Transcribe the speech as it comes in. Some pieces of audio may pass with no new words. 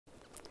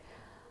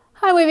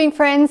Hi weaving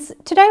friends,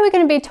 today we're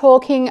going to be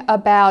talking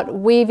about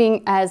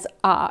weaving as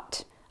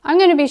art. I'm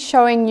going to be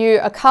showing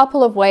you a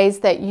couple of ways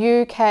that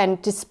you can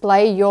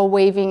display your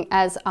weaving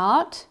as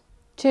art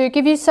to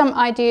give you some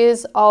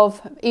ideas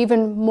of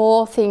even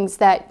more things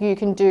that you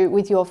can do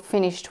with your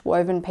finished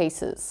woven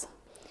pieces.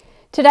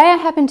 Today I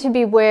happen to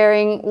be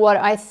wearing what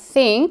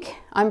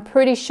I'm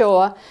pretty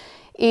sure,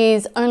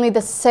 is only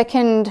the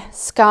second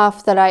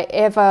scarf that I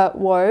ever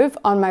wove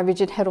on my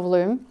rigid heddle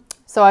loom.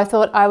 So I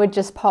thought I would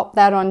just pop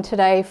that on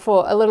today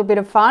for a little bit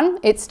of fun.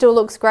 It still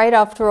looks great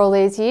after all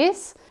these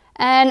years.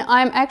 And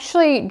I'm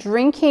actually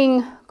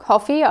drinking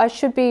coffee. I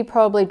should be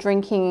probably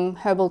drinking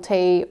herbal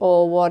tea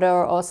or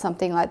water or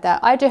something like that.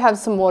 I do have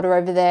some water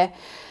over there,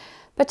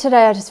 but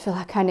today I just feel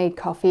like I need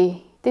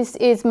coffee. This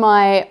is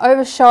my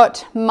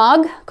overshot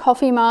mug,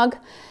 coffee mug.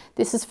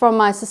 This is from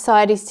my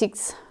Society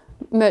 6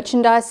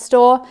 merchandise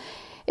store.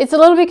 It's a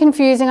little bit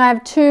confusing. I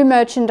have two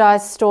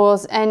merchandise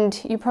stores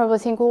and you probably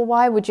think, well,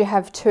 why would you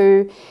have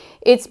two?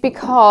 It's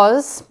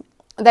because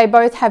they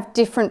both have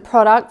different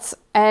products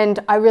and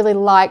I really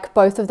like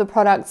both of the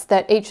products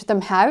that each of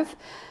them have.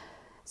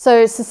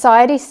 So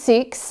Society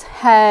 6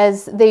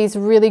 has these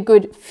really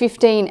good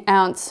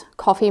 15-ounce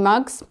coffee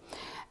mugs.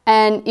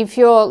 And if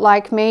you're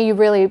like me, you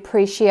really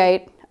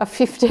appreciate a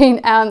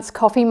 15-ounce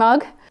coffee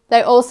mug.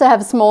 They also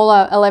have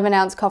smaller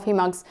 11-ounce coffee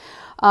mugs.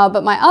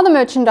 But my other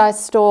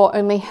merchandise store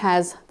only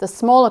has the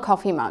smaller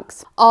coffee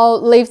mugs.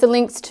 I'll leave the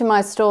links to my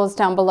stores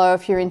down below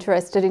if you're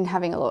interested in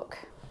having a look.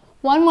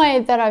 One way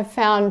that I've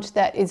found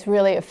that is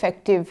really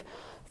effective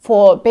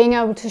for being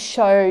able to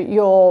show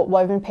your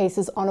woven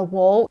pieces on a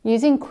wall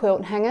using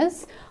quilt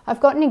hangers. I've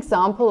got an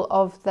example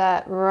of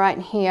that right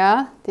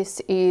here.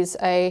 This is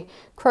a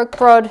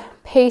Croquebrod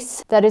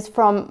piece that is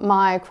from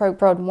my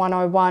Croquebrod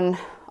 101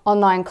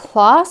 online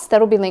class.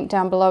 That'll be linked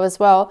down below as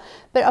well.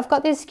 But I've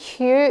got this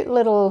cute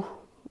little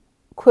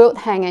quilt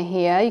hanger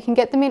here. You can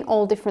get them in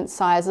all different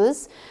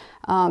sizes,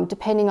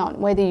 depending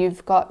on whether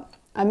you've got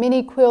a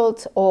mini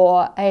quilt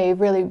or a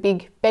really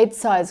big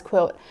bed-size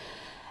quilt.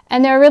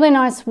 And they're a really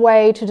nice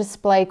way to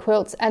display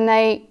quilts, and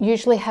they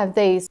usually have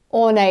these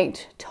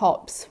ornate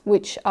tops,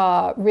 which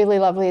are really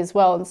lovely as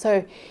well. And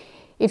so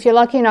if you're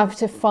lucky enough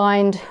to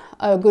find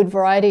a good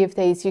variety of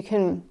these, you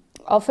can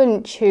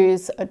often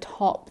choose a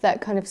top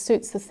that kind of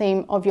suits the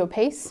theme of your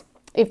piece,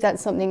 if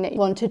that's something that you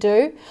want to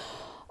do.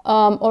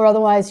 Or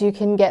otherwise you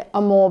can get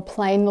a more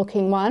plain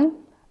looking one,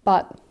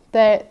 but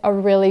they're a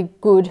really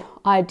good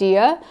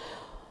idea.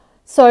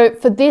 So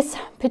for this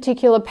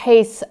particular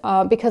piece,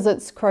 because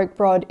it's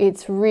Croquebrod,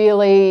 it's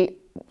really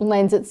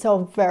lends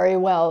itself very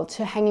well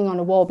to hanging on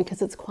a wall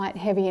because it's quite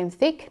heavy and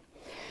thick.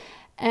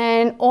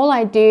 And all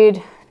I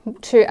did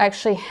to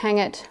actually hang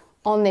it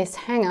on this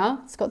hanger,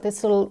 it's got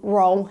this little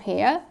roll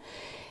here,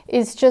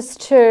 is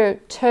just to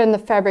turn the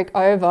fabric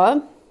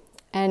over.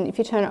 And if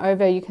you turn it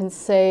over, you can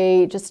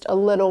see just a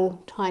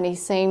little tiny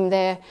seam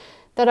there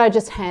that I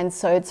just hand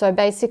sewed. So I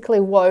basically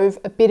wove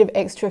a bit of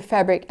extra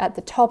fabric at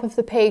the top of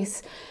the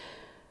piece,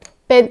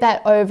 bent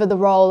that over the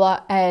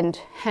roller and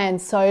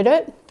hand sewed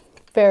it.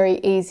 Very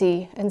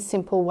easy and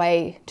simple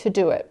way to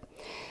do it.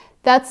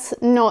 That's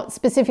not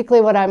specifically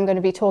what I'm going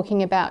to be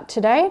talking about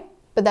today,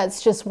 but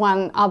that's just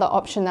one other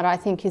option that I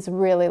think is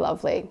really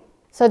lovely.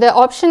 So the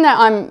option that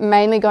I'm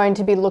mainly going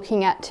to be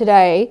looking at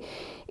today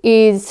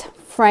is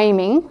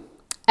framing.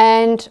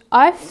 And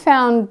I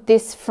found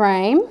this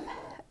frame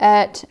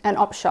at an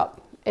op shop.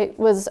 It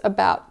was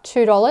about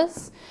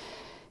 $2.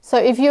 So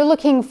if you're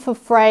looking for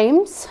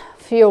frames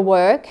for your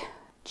work,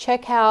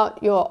 check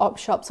out your op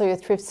shops or your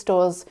thrift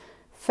stores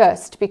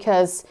first,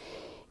 because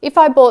if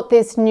I bought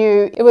this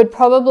new, it would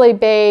probably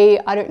be,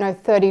 I don't know,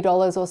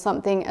 $30 or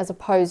something, as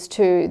opposed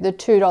to the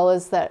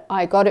 $2 that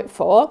I got it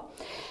for.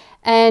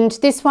 And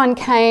this one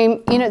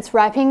came in its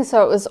wrapping,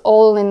 so it was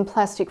all in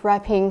plastic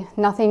wrapping,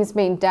 nothing's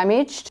been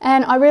damaged.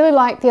 And I really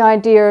like the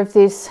idea of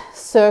this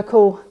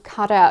circle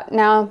cutout.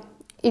 Now,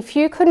 if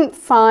you couldn't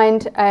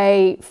find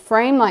a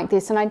frame like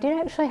this, and I did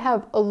actually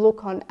have a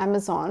look on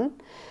Amazon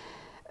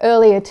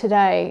earlier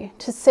today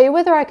to see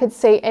whether I could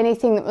see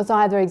anything that was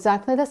either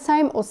exactly the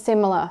same or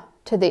similar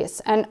to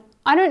this. And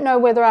I don't know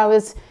whether I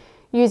was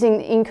using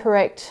the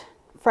incorrect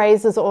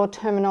phrases or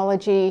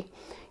terminology.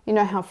 You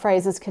know how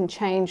phrases can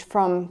change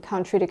from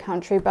country to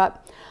country,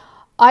 but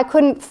I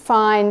couldn't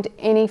find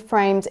any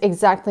frames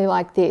exactly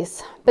like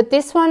this. But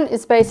this one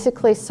is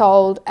basically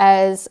sold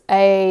as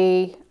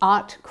a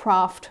art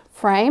craft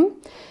frame,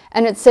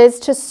 and it says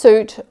to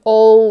suit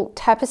all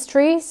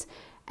tapestries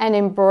and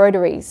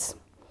embroideries.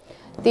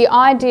 The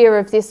idea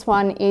of this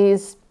one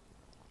is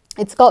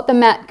it's got the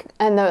mat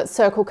and the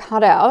circle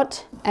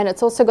cutout, and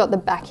it's also got the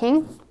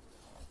backing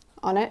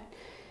on it.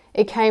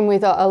 It came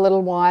with a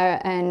little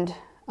wire and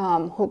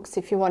hooks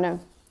if you want to,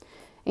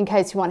 in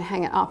case you want to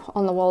hang it up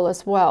on the wall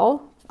as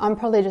well. I'm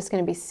probably just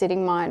going to be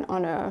sitting mine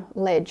on a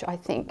ledge, I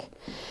think.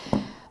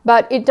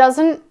 But it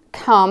doesn't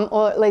come,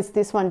 or at least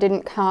this one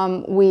didn't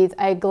come with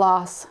a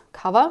glass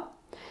cover,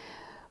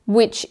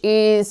 which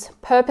is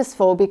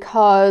purposeful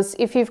because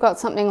if you've got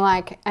something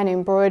like an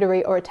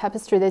embroidery or a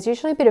tapestry, there's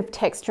usually a bit of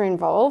texture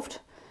involved.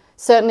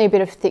 certainly a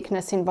bit of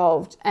thickness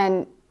involved.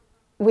 And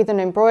with an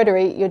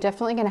embroidery, you're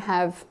definitely going to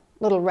have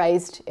little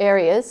raised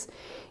areas.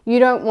 You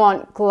don't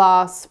want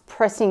glass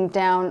pressing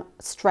down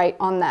straight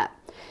on that.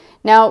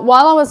 Now,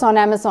 while I was on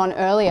Amazon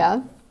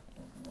earlier,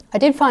 I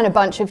did find a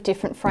bunch of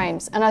different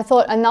frames, and I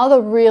thought another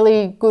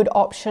really good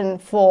option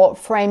for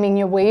framing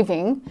your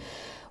weaving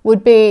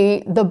would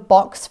be the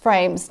box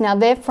frames. Now,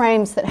 they're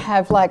frames that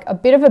have like a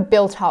bit of a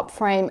built-up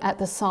frame at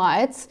the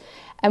sides,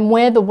 and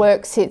where the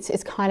work sits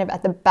is kind of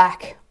at the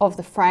back of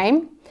the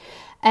frame.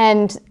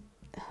 And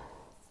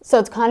so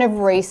it's kind of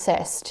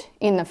recessed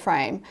in the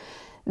frame.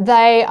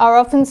 They are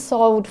often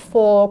sold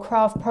for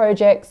craft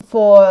projects,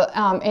 for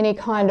any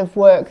kind of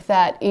work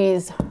that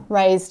is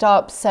raised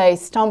up, say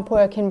stump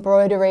work,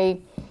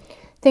 embroidery,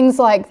 things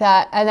like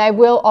that. And they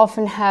will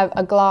often have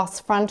a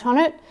glass front on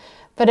it,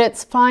 but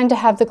it's fine to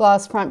have the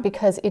glass front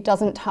because it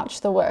doesn't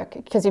touch the work,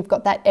 because you've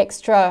got that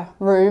extra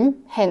room,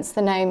 hence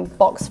the name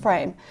box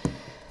frame.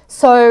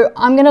 So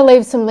I'm going to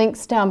leave some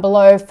links down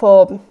below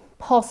for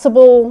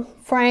possible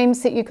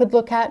frames that you could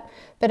look at.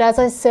 But as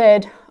I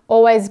said,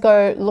 always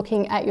go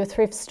looking at your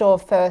thrift store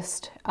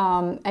first,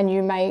 and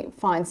you may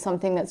find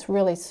something that's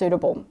really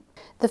suitable.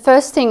 The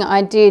first thing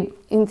I did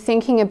in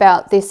thinking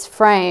about this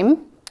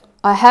frame,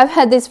 I have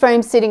had this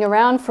frame sitting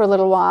around for a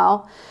little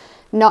while,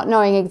 not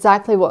knowing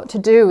exactly what to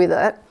do with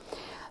it.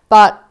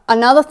 But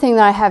another thing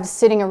that I have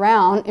sitting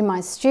around in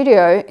my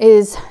studio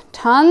is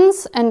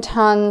tons and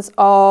tons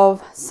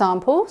of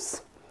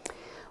samples,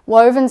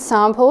 woven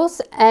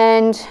samples,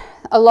 and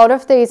a lot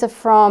of these are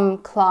from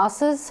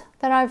classes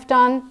that I've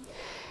done.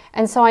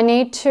 And so I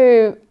need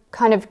to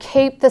kind of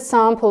keep the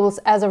samples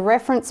as a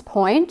reference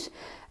point,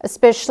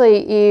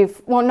 especially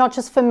if, well, not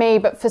just for me,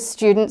 but for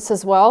students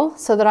as well,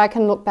 so that I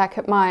can look back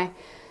at my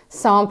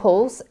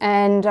samples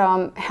and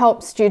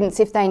help students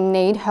if they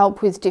need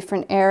help with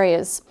different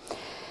areas.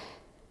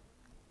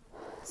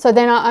 So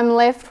then I'm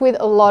left with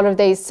a lot of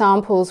these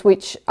samples,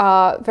 which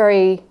are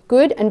very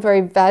good and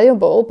very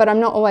valuable, but I'm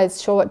not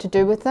always sure what to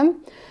do with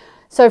them.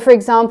 So for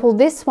example,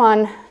 this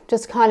one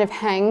just kind of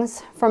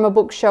hangs from a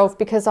bookshelf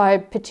because I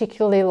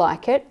particularly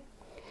like it.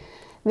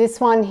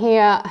 This one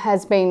here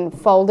has been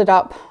folded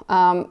up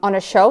on a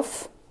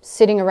shelf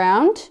sitting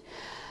around.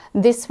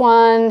 This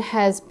one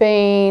has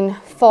been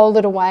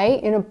folded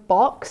away in a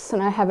box,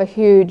 and I have a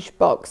huge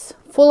box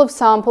full of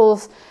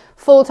samples,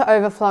 full to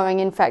overflowing.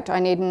 In fact, I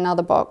need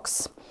another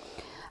box.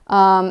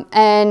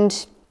 And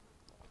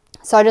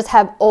so I just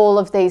have all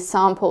of these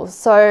samples.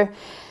 So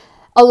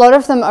a lot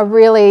of them are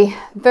really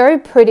very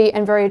pretty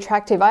and very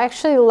attractive. I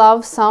actually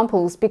love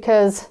samples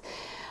because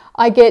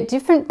I get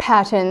different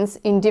patterns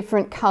in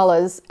different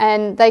colors,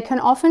 and they can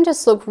often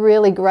just look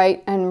really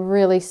great and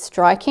really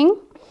striking.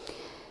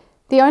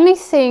 The only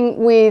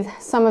thing with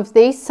some of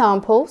these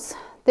samples,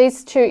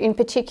 these two in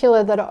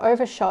particular that are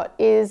overshot,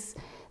 is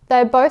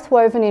they're both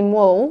woven in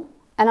wool,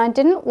 and I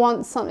didn't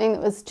want something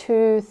that was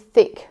too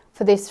thick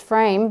for this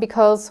frame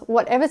because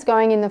whatever's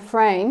going in the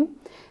frame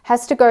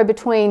has to go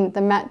between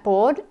the mat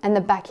board and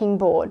the backing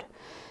board.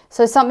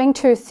 So something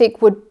too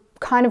thick would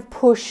kind of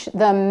push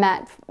the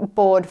mat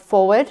board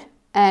forward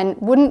and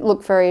wouldn't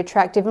look very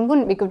attractive and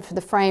wouldn't be good for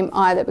the frame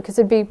either because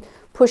it'd be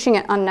pushing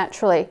it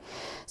unnaturally.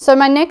 So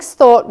my next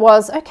thought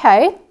was,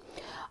 okay,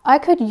 I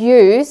could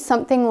use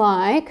something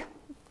like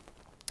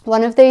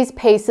one of these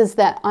pieces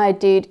that I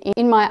did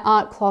in my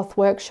art cloth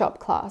workshop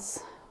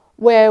class,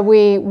 where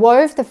we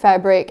wove the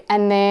fabric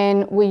and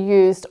then we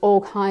used all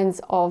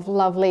kinds of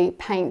lovely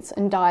paints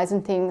and dyes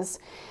and things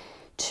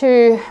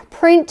to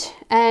print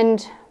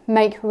and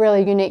make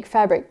really unique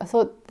fabric. I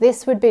thought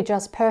this would be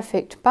just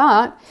perfect,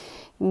 but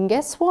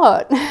guess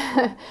what?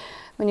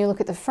 When you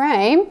look at the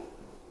frame,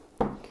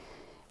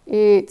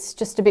 it's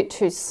just a bit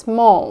too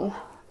small.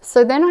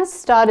 So then I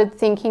started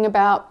thinking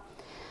about,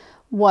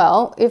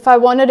 well, if I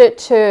wanted it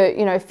to,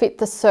 you know, fit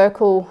the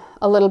circle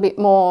a little bit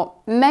more,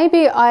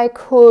 maybe I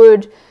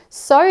could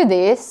sew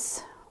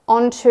this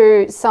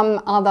onto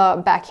some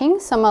other backing,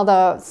 some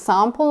other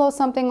sample or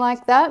something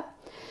like that.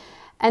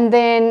 And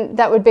then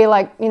that would be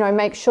like, you know,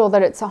 make sure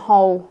that it's a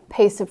whole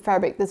piece of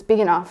fabric that's big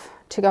enough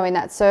to go in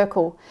that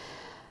circle.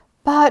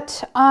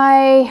 But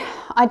I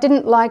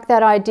didn't like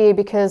that idea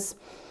because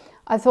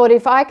I thought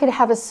if I could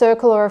have a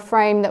circle or a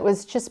frame that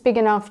was just big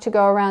enough to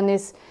go around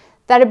this,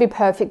 that'd be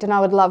perfect and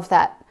I would love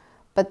that.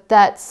 But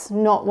that's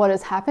not what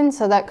has happened,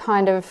 so that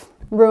kind of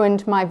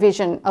ruined my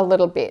vision a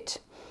little bit.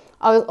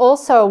 I was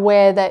also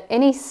aware that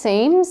any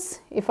seams,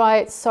 if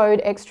I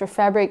sewed extra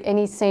fabric,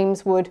 any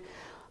seams would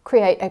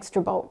create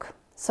extra bulk.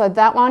 So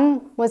that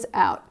one was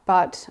out,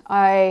 but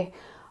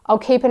I'll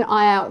keep an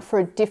eye out for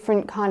a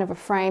different kind of a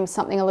frame,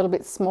 something a little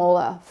bit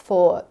smaller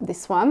for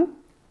this one.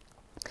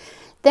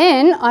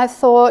 Then I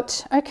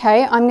thought,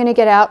 okay, I'm going to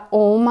get out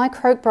all my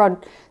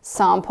croquebrod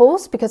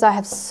samples because I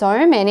have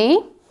so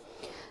many.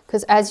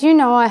 Because as you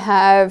know, I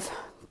have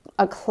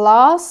a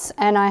class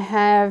and I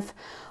have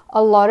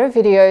a lot of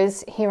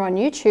videos here on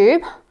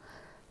YouTube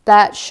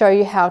that show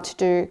you how to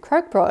do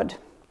croquebrod.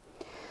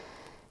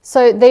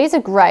 So these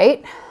are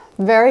great,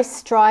 very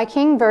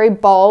striking, very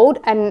bold,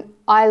 and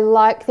I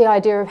like the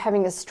idea of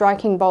having a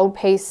striking bold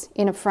piece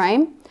in a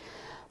frame,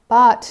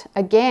 but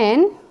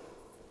again,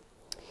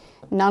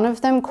 none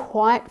of them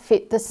quite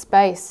fit the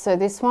space. So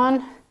this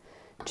one,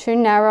 too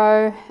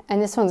narrow,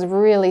 and this one's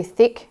really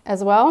thick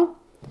as well.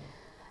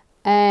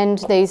 And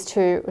these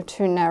two are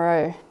too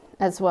narrow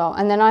as well.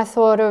 And then I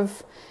thought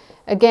of,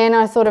 again,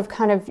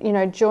 kind of, you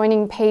know,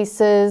 joining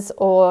pieces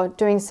or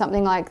doing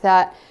something like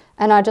that.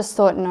 And I just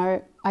thought,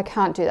 no, I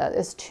can't do that.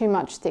 There's too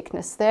much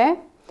thickness there.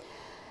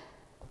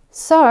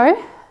 So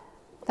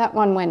that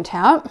one went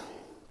out.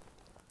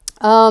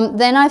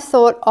 Then I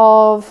thought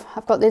of,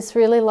 I've got this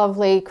really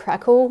lovely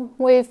crackle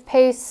weave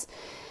piece.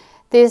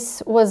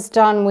 This was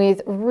done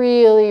with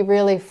really,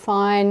 really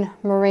fine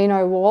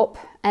merino warp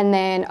and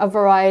then a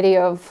variety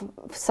of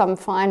some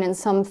fine and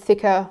some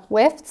thicker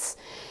wefts.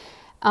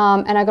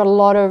 And I got a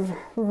lot of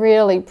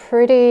really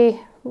pretty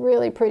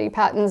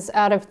patterns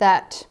out of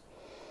that.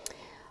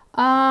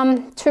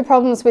 Two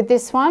problems with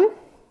this one.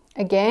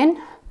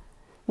 Again,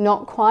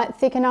 not quite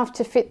thick enough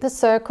to fit the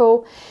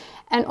circle.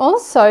 And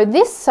also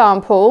this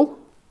sample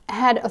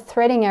had a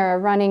threading error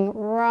running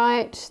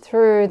right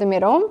through the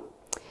middle.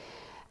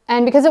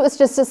 And because it was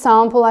just a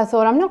sample, I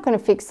thought, I'm not going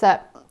to fix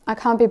that. I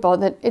can't be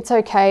bothered. It's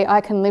okay.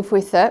 I can live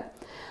with it.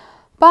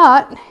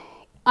 But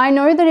I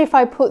know that if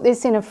I put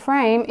this in a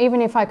frame,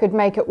 even if I could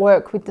make it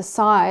work with the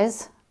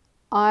size,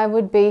 I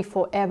would be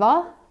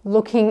forever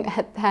looking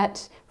at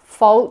that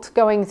fault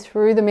going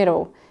through the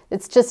middle.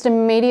 It's just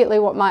immediately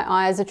what my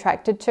eye is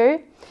attracted to.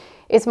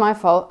 It's my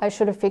fault. I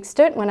should have fixed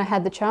it when I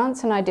had the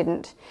chance and I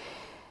didn't.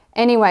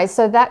 Anyway,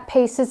 so that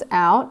piece is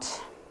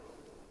out.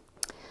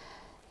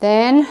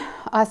 Then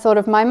I thought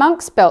of my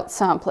monk's belt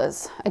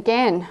samplers.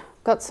 Again,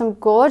 got some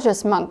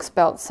gorgeous monk's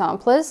belt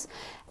samplers,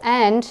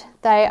 and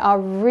they are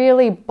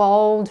really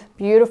bold,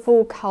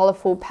 beautiful,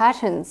 colourful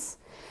patterns.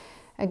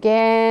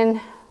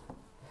 Again,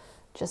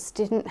 just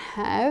didn't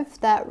have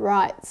that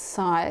right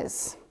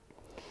size.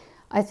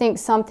 I think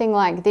something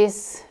like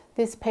this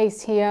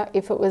piece here,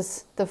 if it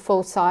was the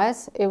full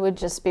size, it would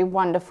just be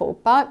wonderful.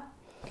 But,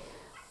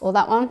 or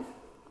that one,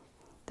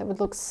 that would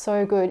look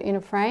so good in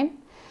a frame.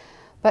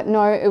 But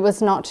no, it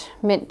was not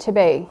meant to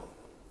be.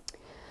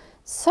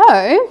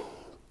 So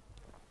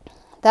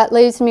that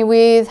leaves me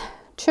with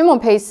two more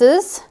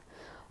pieces,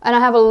 and I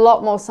have a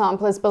lot more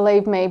samplers,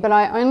 believe me, but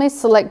I only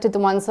selected the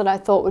ones that I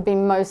thought would be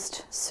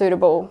most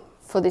suitable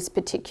for this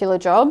particular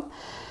job.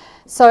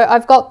 So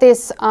I've got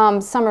this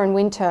summer and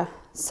winter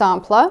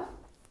sampler,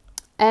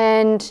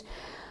 and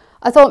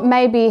I thought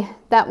maybe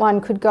that one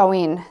could go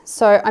in.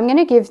 So I'm going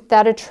to give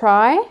that a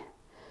try.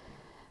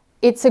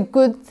 It's a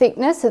good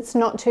thickness. It's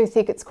not too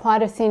thick. It's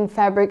quite a thin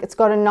fabric. It's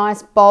got a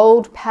nice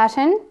bold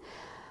pattern.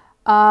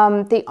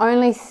 The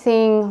only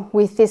thing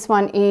with this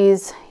one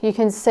is you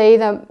can see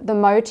the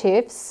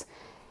motifs.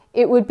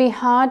 It would be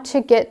hard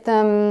to get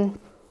them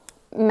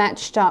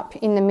matched up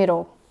in the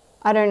middle.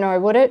 I don't know,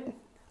 would it?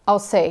 I'll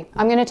see.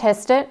 I'm going to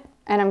test it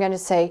and I'm going to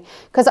see,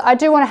 because I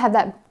do want to have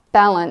that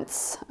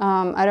balance.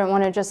 I don't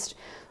want to just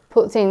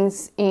put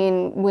things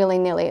in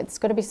willy-nilly. It's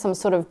got to be some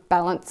sort of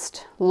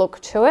balanced look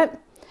to it.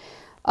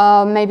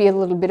 Maybe a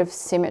little bit of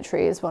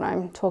symmetry is what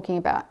I'm talking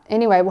about.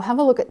 Anyway, we'll have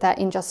a look at that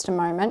in just a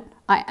moment.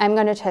 I am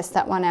going to test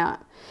that one out.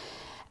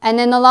 And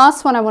then the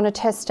last one I want to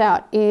test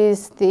out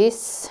is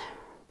this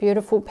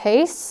beautiful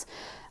piece.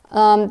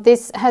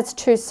 This has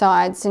two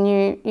sides, and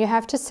you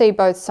have to see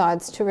both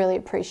sides to really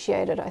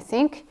appreciate it, I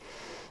think.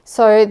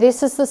 So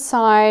this is the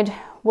side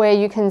where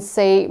you can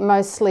see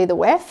mostly the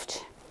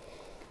weft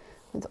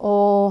with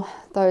all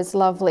those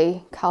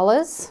lovely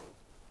colours.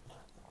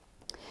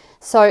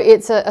 So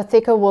it's a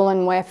thicker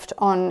woolen weft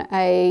on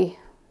a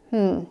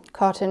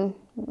cotton,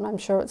 I'm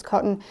sure it's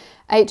cotton,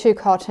 A2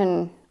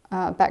 cotton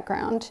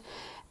background.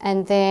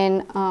 And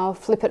then I'll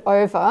flip it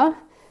over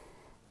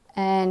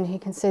and you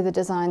can see the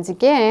designs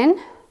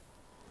again.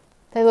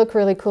 They look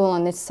really cool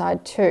on this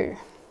side too.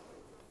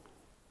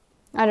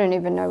 I don't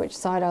even know which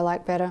side I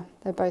like better.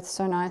 They're both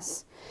so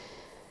nice.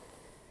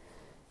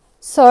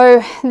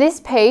 So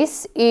this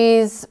piece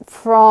is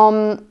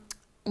from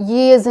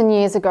years and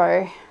years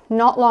ago,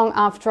 not long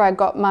after I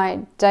got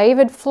my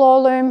David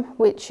floor loom,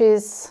 which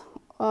is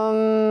 6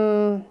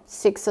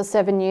 or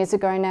 7 years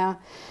ago now.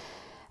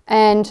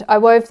 And I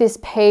wove this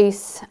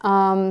piece.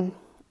 I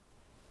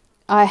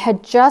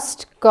had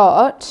just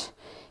got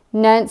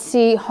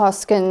Nancy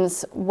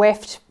Hoskin's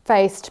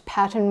Weft-Faced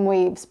Pattern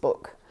Weaves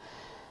book.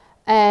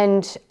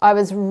 And I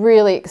was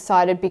really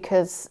excited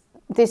because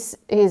this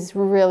is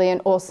really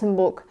an awesome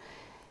book.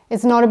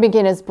 It's not a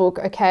beginner's book,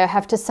 okay, I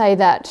have to say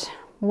that.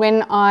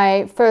 When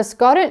I first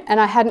got it and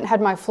I hadn't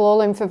had my floor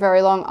loom for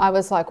very long, I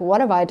was like, what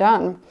have I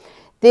done?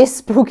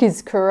 This book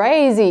is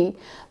crazy.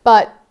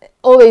 But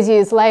all these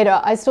years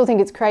later, I still think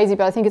it's crazy,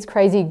 but I think it's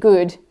crazy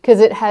good because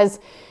it has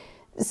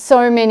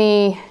so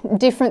many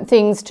different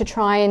things to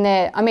try in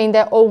there. I mean,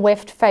 they're all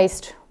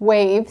weft-faced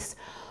weaves,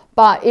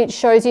 but it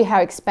shows you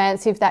how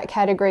expansive that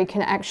category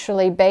can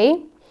actually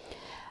be.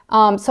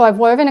 So I've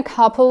woven a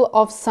couple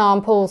of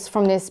samples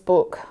from this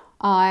book.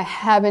 I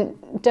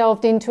haven't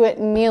delved into it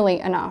nearly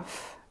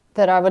enough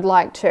that I would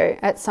like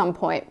to at some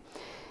point.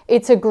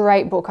 It's a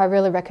great book. I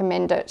really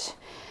recommend it.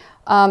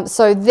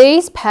 So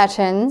these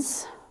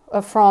patterns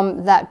are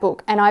from that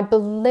book, and I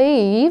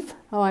believe,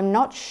 oh, I'm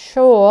not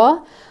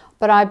sure,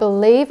 but I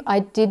believe I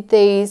did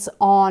these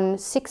on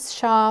 6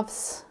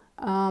 shafts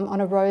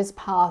on a rose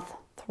path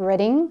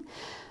threading,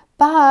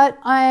 but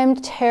I'm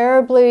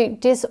terribly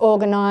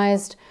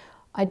disorganized.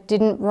 I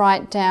didn't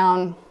write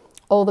down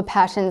all the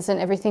patterns and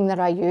everything that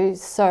I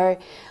use, so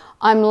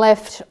I'm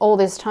left all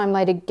this time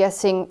later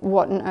guessing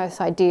what on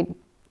earth I did.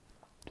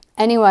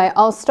 Anyway,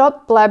 I'll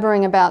stop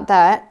blabbering about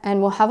that and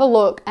we'll have a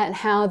look at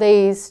how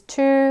these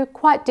two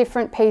quite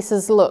different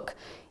pieces look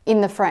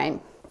in the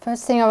frame.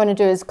 First thing I want to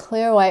do is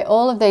clear away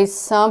all of these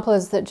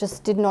samplers that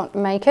just did not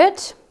make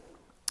it.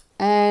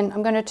 And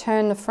I'm going to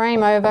turn the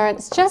frame over.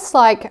 It's just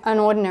like an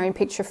ordinary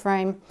picture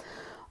frame.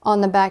 On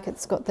the back,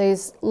 it's got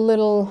these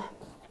little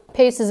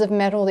pieces of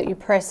metal that you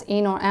press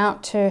in or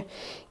out to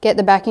get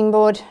the backing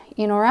board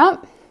in or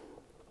out.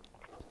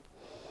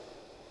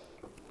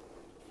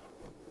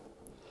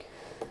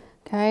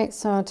 Okay,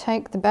 so I'll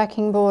take the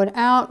backing board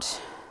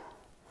out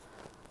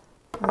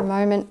for a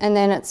moment, and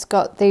then it's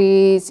got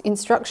these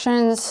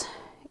instructions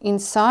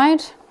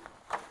inside,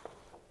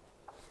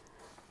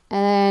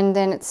 and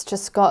then it's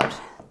just got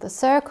the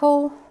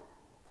circle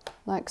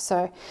like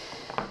so.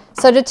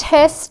 So to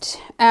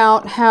test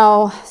out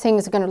how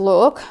things are going to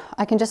look,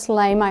 I can just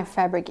lay my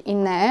fabric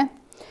in there.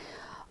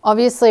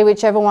 Obviously,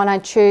 whichever one I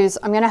choose,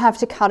 I'm going to have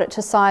to cut it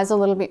to size a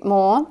little bit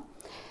more.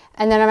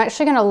 And then I'm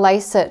actually going to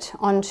lace it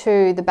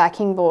onto the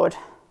backing board.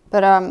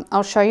 But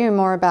I'll show you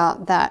more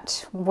about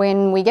that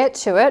when we get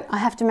to it. I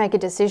have to make a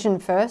decision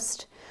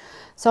first.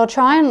 So I'll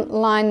try and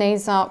line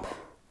these up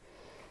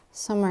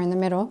somewhere in the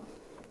middle.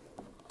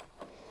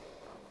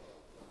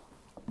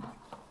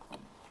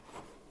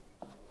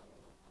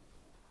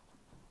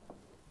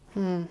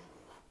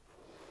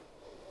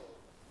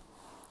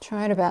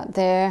 Try it about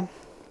there.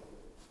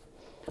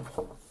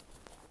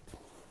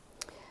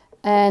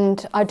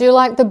 And I do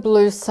like the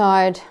blue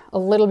side a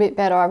little bit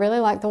better. I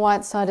really like the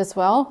white side as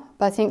well,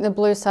 but I think the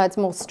blue side's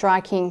more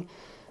striking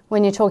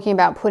when you're talking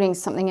about putting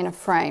something in a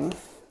frame.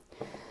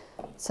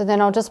 So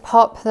then I'll just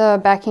pop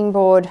the backing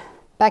board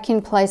back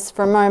in place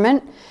for a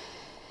moment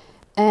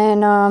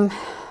and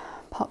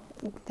pop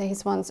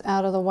these ones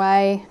out of the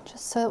way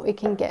just so that we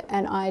can get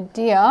an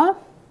idea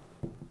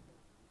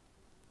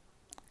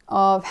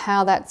of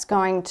how that's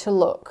going to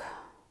look.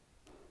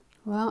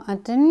 Well, I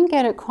didn't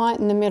get it quite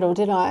in the middle,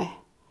 did I?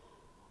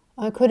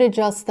 I could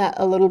adjust that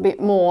a little bit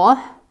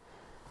more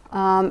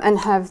and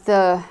have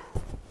the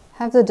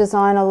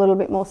design a little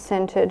bit more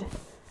centered.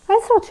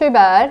 That's not too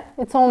bad.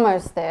 It's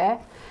almost there.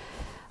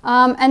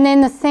 And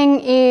then the thing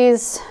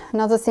is,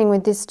 another thing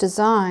with this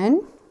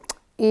design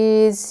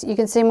is you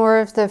can see more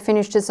of the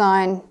finished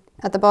design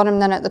at the bottom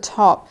than at the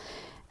top.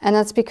 And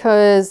that's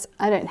because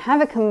I don't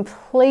have a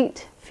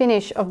complete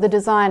finish of the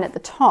design at the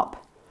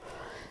top.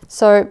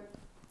 So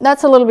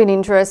that's a little bit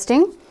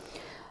interesting.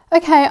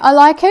 Okay, I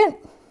like it.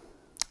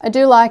 I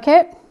do like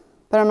it,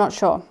 but I'm not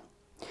sure.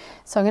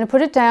 So I'm going to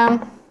put it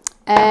down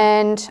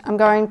and I'm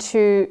going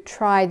to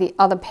try the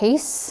other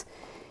piece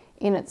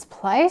in its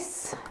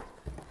place.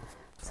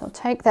 So I'll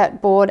take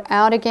that board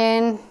out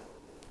again.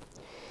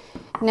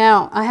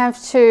 Now I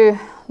have to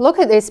look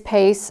at this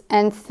piece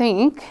and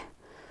think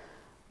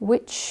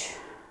which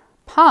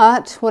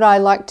part would I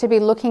like to be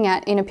looking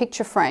at in a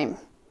picture frame.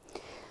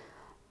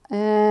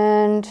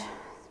 And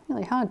it's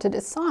really hard to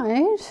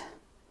decide.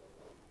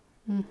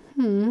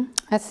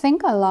 I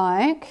think I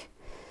like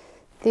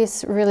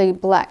this really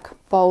black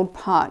bold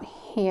part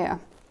here.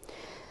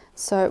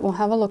 So we'll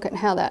have a look at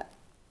how that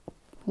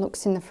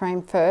looks in the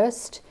frame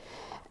first.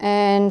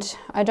 And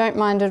I don't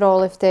mind at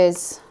all if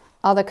there's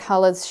other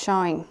colors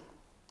showing.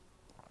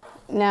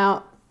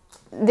 Now,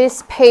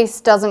 this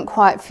piece doesn't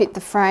quite fit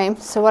the frame.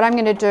 So what I'm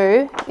going to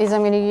do is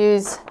I'm going to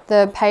use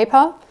the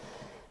paper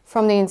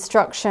from the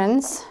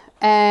instructions,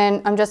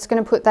 and I'm just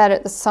going to put that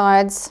at the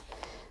sides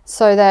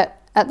so that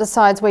at the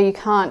sides where you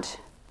can't,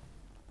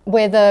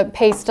 where the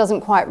piece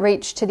doesn't quite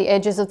reach to the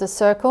edges of the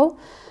circle,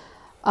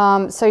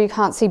 so you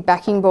can't see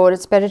backing board.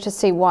 It's better to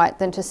see white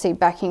than to see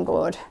backing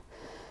board.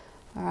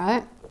 All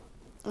right,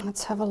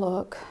 let's have a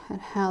look at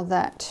how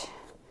that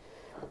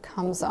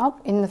comes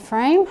up in the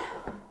frame.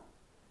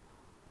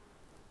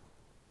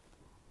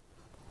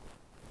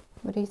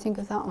 What do you think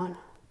of that one?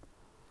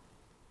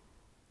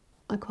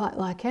 I quite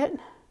like it.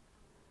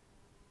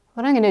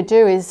 What I'm going to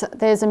do is,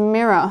 there's a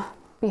mirror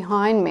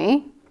behind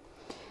me,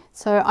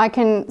 so I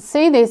can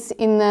see this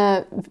in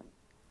the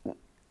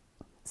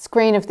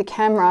screen of the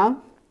camera,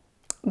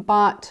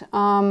 but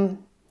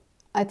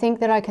I think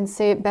that I can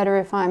see it better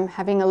if I'm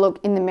having a look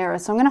in the mirror.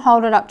 So I'm going to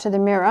hold it up to the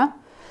mirror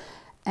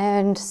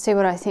and see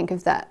what I think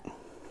of that.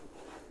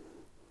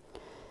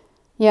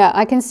 Yeah,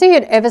 I can see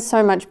it ever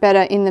so much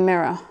better in the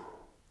mirror.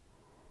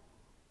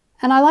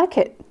 And I like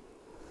it.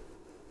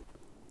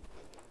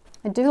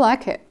 I do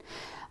like it.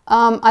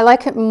 I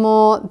like it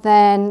more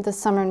than the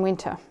summer and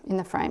winter in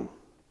the frame.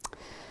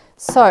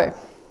 So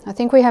I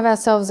think we have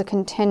ourselves a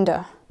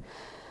contender.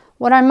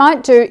 What I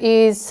might do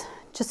is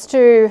just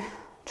to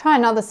try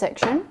another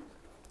section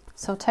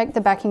So I'll take the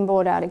backing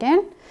board out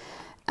again,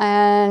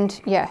 and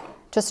yeah,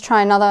 just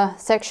try another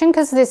section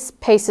because this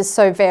piece is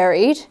so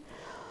varied.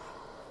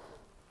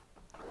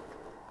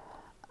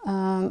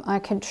 I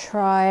can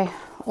try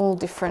all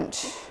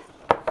different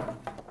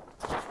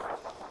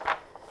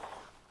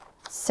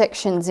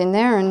sections in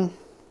there and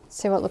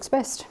see what looks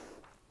best.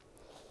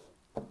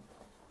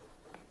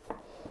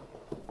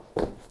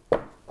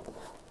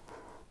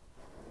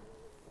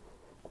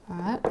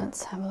 Alright,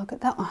 let's have a look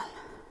at that one.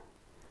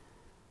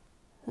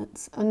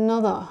 That's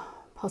another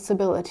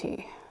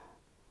possibility.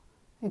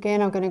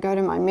 Again, I'm going to go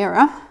to my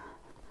mirror.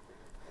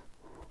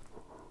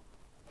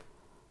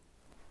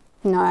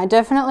 No, I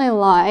definitely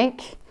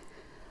like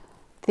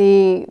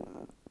the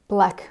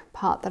black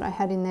part that I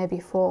had in there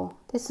before.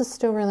 This is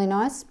still really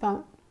nice,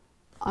 but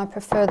I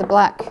prefer the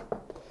black.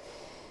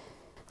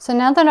 So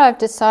now that I've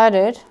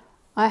decided,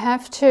 I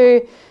have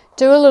to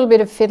do a little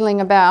bit of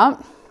fiddling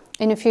about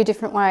in a few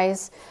different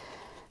ways.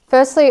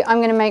 Firstly, I'm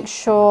going to make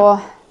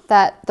sure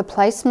that the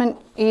placement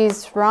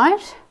is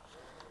right.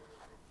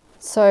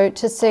 So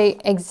to see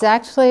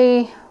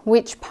exactly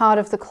which part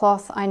of the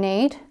cloth I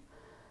need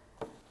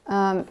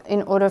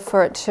in order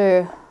for it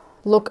to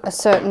look a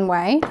certain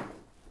way,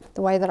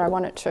 the way that I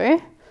want it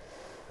to.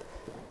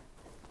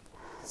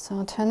 So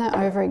I'll turn that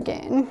over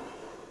again.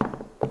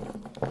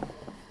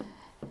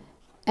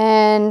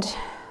 And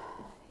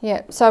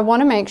yeah, so I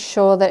want to make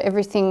sure that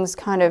everything's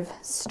kind of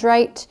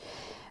straight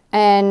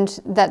and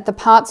that the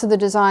parts of the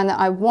design that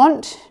I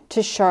want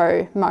to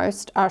show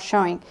most are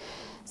showing.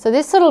 So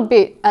this little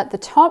bit at the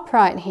top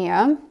right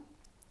here,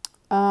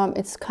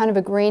 it's kind of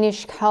a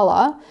greenish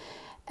color,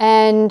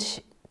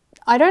 and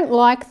I don't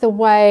like the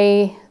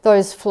way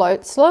those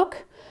floats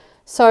look.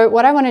 So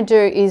what I want to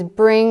do is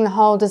bring the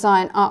whole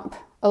design up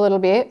a little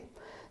bit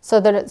so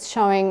that it's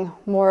showing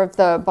more of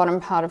the bottom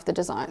part of the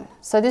design.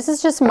 So this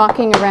is just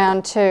mucking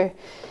around to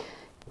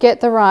get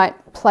the right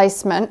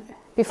placement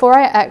before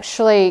I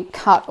actually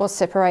cut or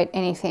separate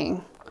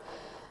anything.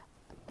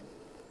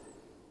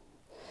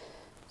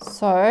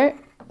 So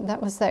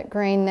that was that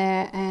green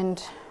there,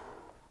 and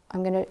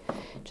I'm going to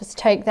just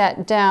take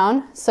that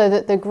down so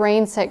that the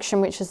green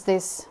section, which is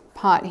this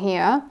part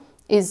here,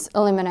 is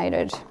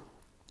eliminated.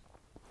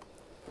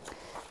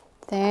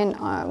 Then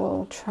I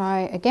will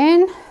try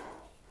again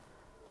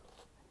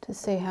to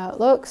see how it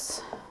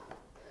looks.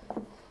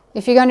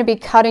 If you're going to be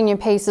cutting your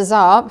pieces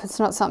up, it's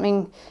not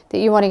something that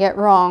you want to get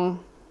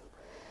wrong,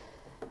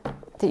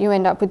 that you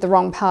end up with the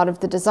wrong part of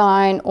the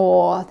design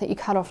or that you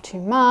cut off too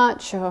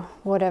much or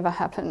whatever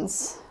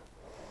happens.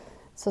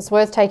 So it's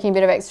worth taking a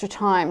bit of extra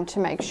time to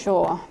make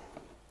sure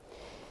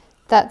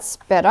that's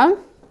better.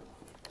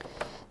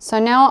 So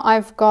now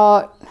I'm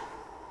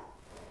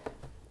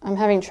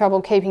having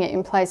trouble keeping it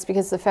in place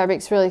because the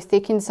fabric's really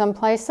thick in some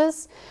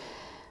places,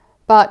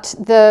 but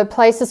the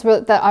places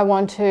that I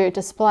want to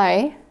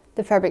display,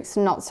 the fabric's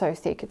not so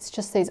thick. It's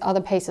just these other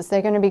pieces.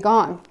 They're going to be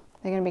gone.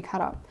 They're going to be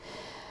cut up.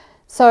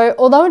 So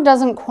although it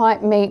doesn't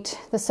quite meet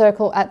the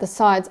circle at the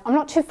sides, I'm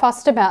not too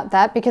fussed about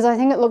that because I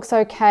think it looks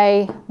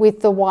okay with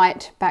the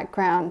white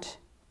background,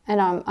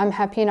 and I'm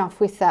happy enough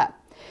with that.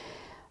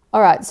 All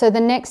right, so the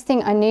next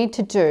thing I need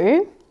to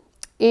do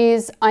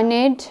is I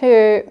need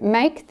to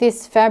make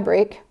this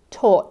fabric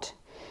taut.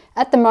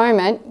 At the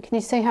moment, can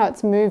you see how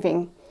it's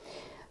moving?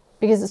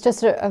 Because it's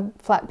just a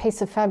flat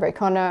piece of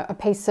fabric on a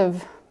piece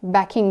of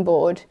backing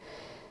board.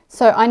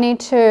 So I need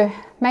to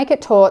make it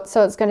taut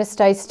so it's going to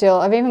stay still.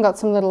 I've even got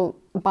some little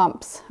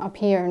bumps up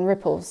here and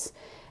ripples,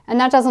 and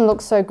that doesn't look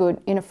so good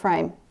in a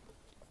frame.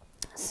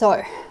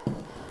 So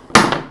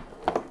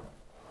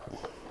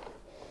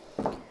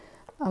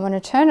I'm going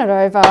to turn it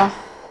over,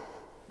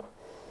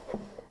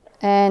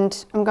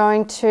 and I'm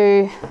going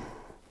to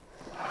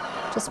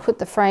just put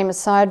the frame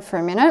aside for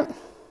a minute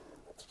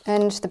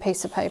and the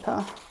piece of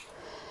paper,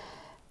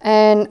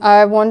 and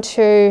I want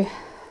to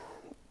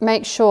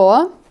make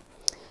sure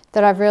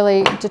that I've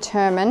really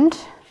determined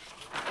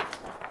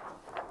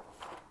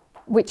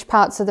which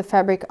parts of the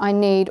fabric I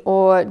need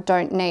or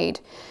don't need.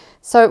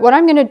 So what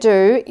I'm going to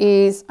do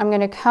is I'm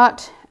going to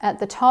cut at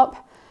the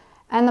top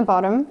and the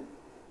bottom,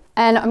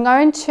 and I'm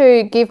going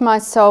to give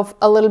myself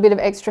a little bit of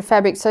extra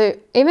fabric. So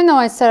even though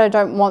I said I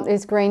don't want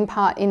this green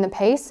part in the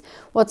piece,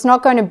 well, it's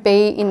not going to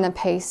be in the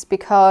piece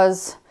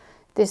because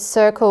this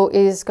circle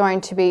is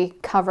going to be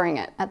covering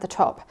it at the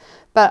top.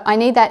 But I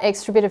need that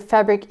extra bit of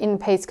fabric in the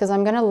piece because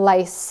I'm going to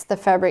lace the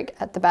fabric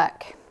at the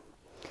back.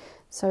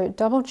 So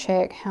double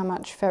check how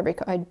much fabric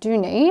I do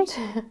need.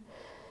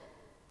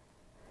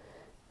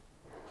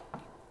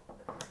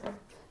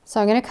 So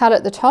I'm going to cut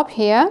at the top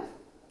here.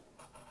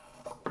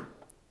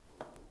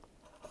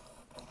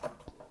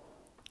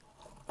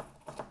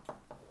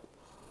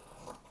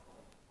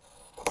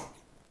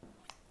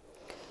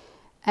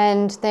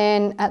 And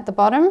then at the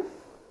bottom,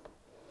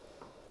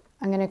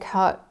 I'm going to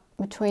cut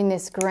between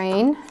this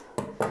green.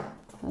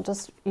 I'll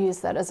just use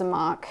that as a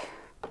mark.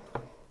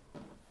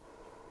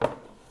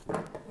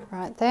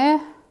 Right there.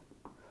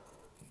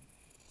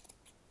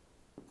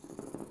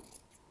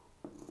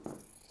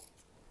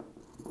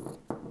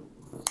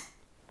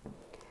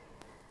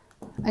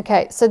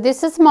 Okay, so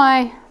this is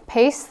my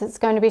piece that's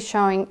going to be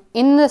showing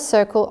in the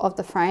circle of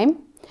the frame.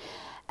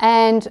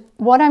 And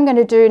what I'm going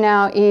to do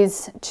now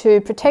is, to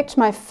protect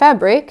my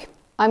fabric,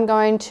 I'm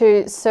going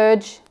to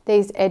serge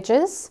these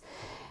edges,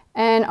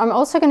 and I'm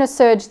also going to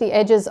serge the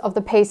edges of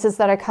the pieces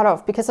that I cut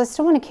off, because I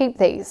still want to keep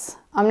these.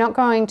 I'm not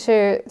going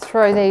to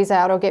throw these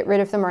out or get rid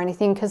of them or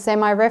anything, because they're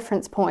my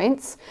reference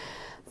points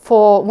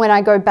for when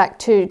I go back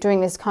to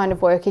doing this kind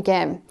of work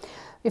again.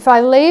 If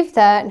I leave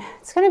that,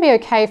 it's going to be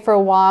okay for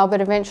a while,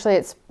 but eventually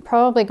it's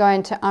probably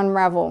going to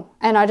unravel,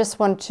 and I just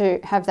want to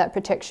have that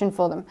protection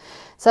for them.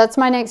 So that's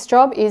my next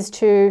job, is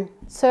to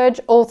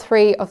serge all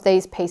 3 of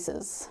these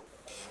pieces.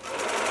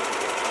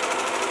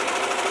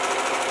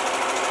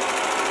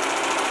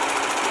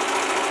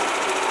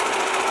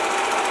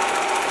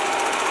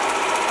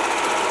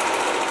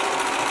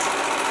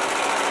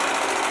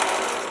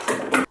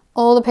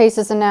 All the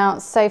pieces are now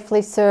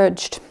safely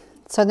serged.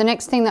 So the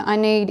next thing that I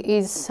need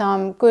is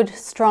some good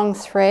strong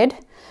thread,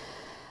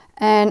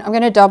 and I'm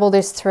going to double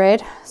this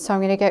thread, so I'm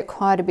going to get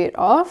quite a bit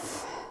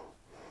off.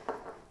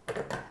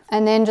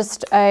 And then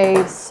just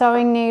a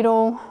sewing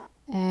needle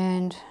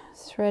and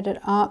thread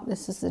it up.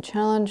 This is the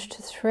challenge,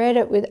 to thread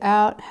it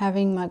without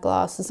having my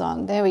glasses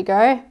on. There we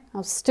go.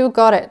 I've still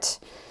got it,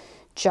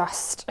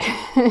 just.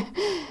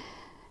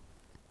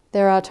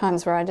 There are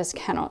times where I just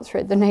cannot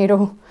thread the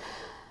needle.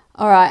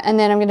 All right, and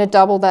then I'm going to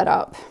double that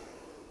up.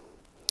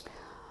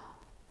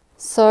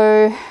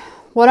 So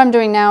what I'm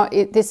doing now,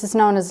 this is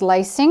known as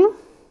lacing,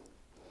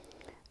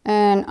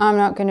 and I'm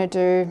not going to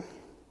do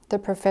the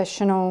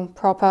professional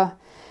proper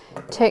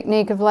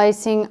technique of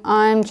lacing.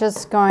 I'm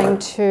just going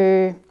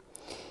to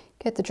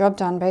get the job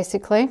done,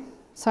 basically.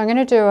 So I'm going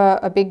to do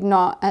a big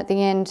knot at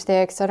the end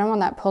there, because I don't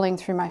want that pulling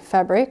through my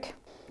fabric.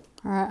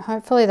 All right,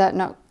 hopefully that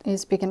knot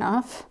is big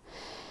enough.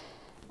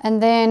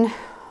 And then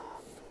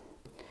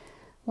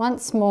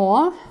once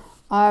more,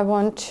 I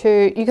want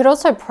to, you could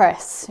also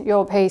press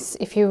your piece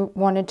if you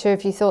wanted to,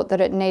 if you thought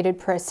that it needed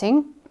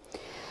pressing.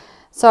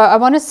 So I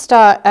want to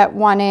start at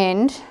one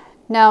end.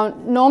 Now,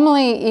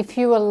 normally if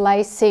you were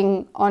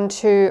lacing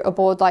onto a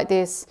board like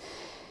this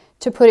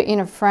to put it in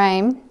a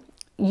frame,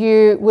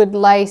 you would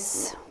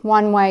lace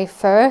one way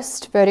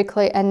first,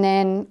 vertically, and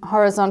then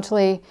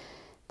horizontally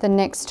the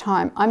next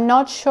time. I'm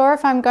not sure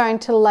if I'm going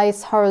to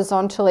lace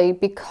horizontally,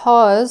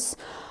 because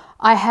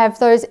I have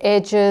those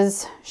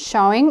edges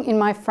showing in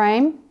my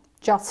frame,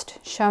 just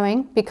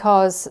showing,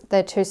 because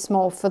they're too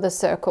small for the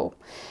circle.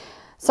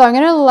 So I'm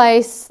going to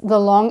lace the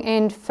long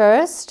end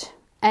first,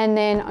 and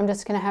then I'm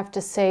just going to have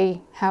to see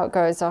how it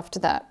goes after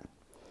that.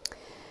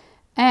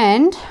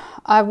 And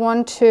I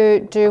want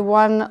to do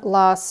one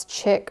last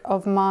check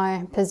of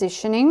my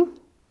positioning.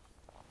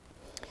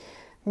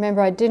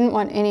 Remember, I didn't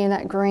want any of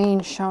that green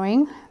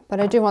showing,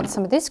 but I do want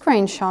some of this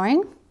green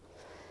showing,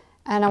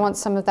 and I want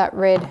some of that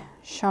red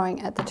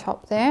showing at the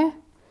top there.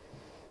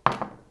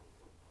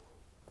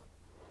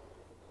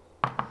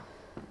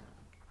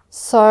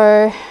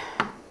 So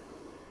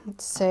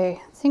let's see,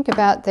 I think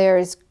about there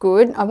is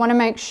good. I want to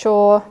make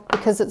sure,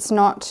 because it's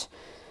not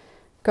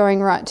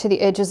going right to the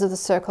edges of the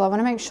circle, I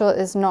want to make sure that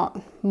there's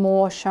not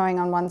more showing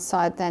on one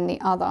side than the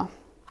other.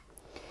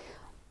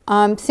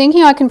 I'm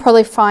thinking I can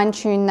probably fine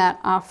tune that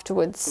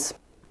afterwards.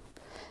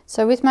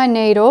 So with my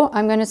needle,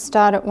 I'm going to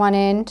start at one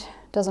end.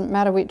 Doesn't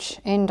matter which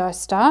end I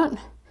start.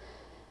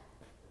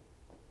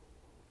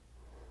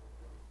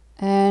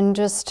 And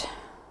just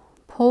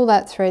pull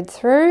that thread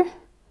through.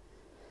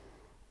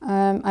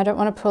 I don't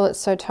want to pull it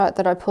so tight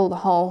that I pull the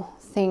whole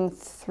thing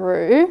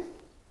through.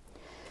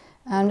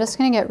 I'm just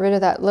going to get rid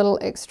of that little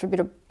extra bit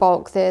of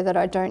bulk there that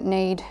I don't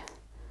need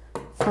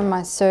from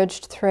my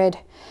serged thread.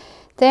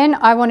 Then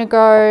I want to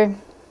go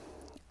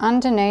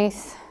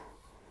underneath,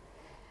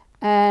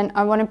 and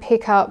I want to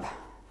pick up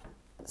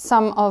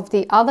some of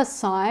the other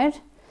side.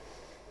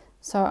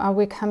 So are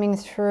we coming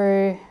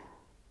through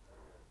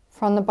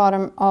from the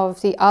bottom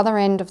of the other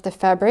end of the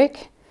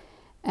fabric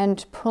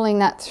and pulling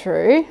that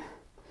through,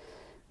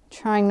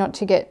 trying not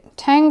to get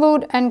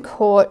tangled and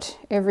caught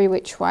every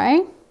which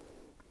way.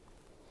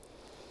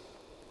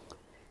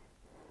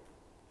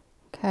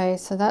 Okay,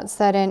 so that's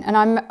that end, and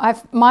I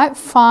might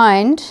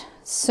find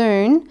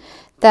soon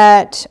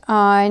that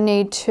I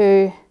need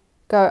to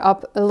go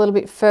up a little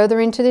bit further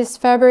into this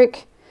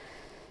fabric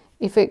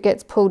if it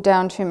gets pulled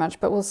down too much,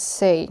 but we'll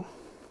see.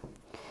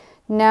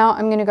 Now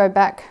I'm going to go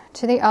back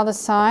to the other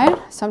side,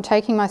 so I'm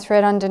taking my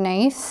thread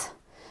underneath,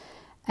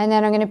 and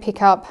then I'm going to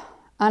pick up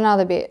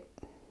another bit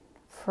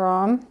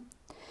from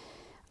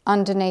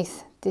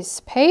underneath this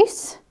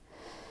piece,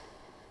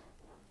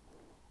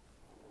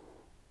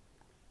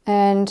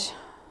 and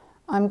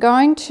I'm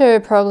going to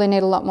probably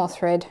need a lot more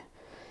thread,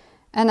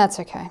 and that's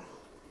okay.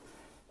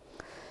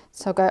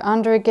 So I'll go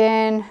under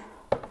again,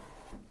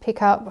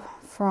 pick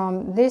up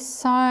from this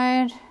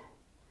side,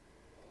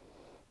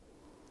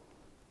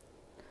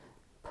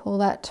 pull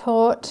that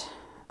taut.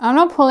 I'm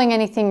not pulling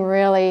anything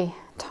really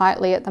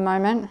tightly at the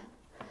moment,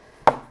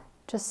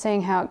 just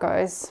seeing how it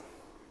goes.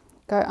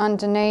 Go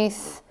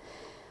underneath.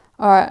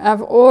 All right,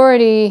 I've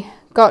already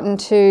gotten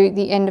to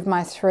the end of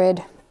my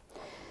thread.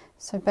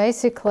 So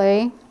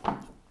basically,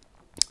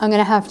 I'm going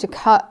to have to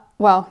cut,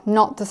 well,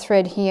 knot the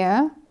thread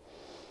here,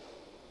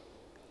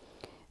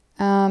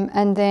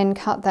 and then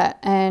cut that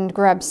and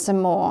grab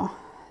some more,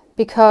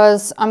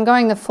 because I'm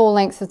going the full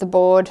length of the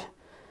board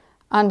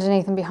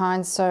underneath and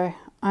behind, so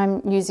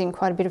I'm using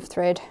quite a bit of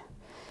thread.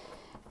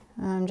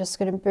 I'm just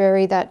going to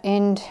bury that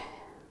end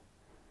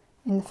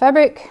in the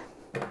fabric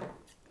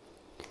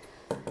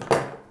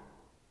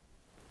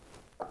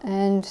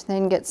and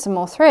then get some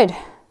more thread.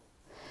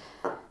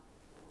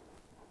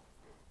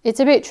 It's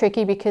a bit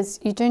tricky because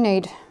you do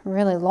need a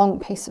really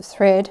long piece of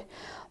thread,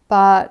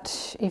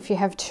 but if you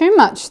have too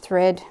much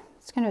thread,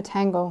 it's going to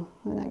tangle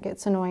and that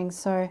gets annoying.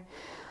 So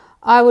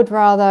I would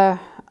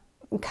rather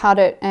cut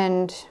it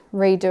and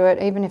redo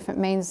it, even if it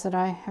means that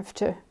I have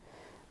to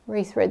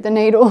rethread the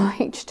needle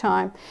each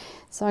time.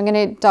 So I'm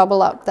going to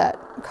double up that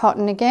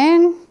cotton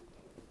again.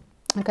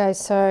 Okay,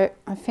 so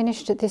I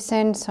finished at this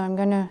end, so I'm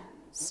going to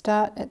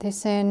start at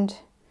this end.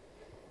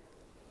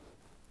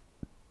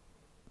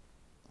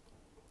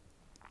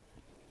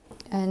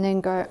 And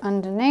then go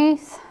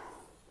underneath.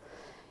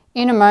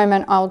 In a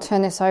moment, I'll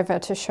turn this over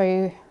to show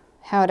you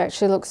how it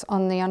actually looks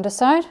on the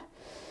underside.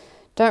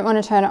 Don't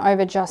want to turn it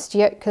over just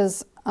yet,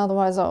 because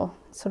otherwise I'll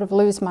sort of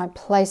lose my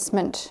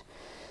placement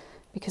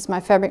because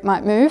my fabric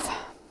might move.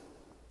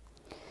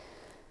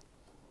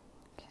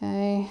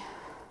 Okay.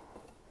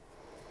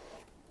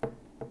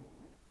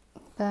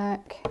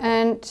 Back.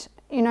 And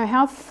you know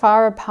how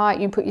far apart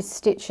you put your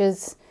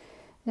stitches,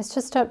 it's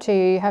just up to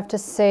you. You have to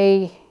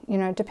see, you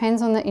know, it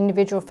depends on the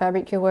individual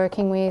fabric you're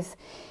working with.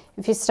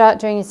 If you start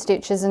doing your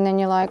stitches and then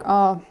you're like,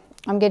 oh,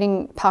 I'm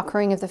getting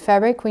puckering of the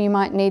fabric, well, you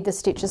might need the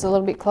stitches a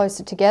little bit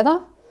closer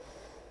together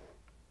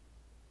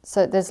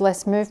so that there's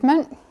less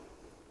movement.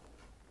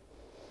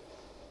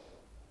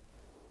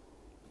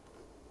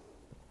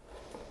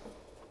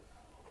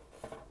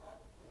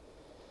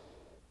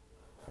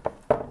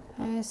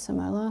 Okay, so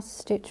my last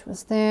stitch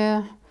was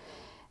there,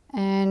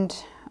 and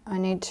I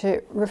need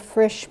to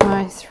refresh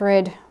my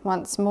thread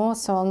once more,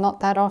 so I'll knot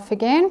that off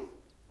again.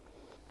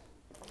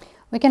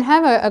 We can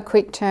have a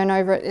quick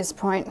turnover at this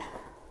point,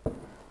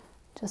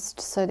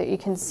 just so that you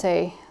can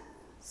see.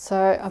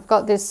 So I've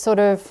got this sort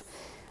of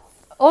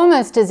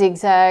almost a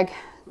zigzag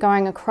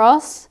going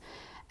across,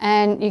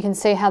 and you can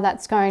see how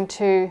that's going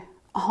to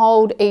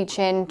hold each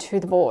end to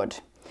the board.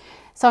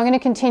 So I'm going to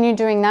continue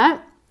doing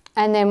that,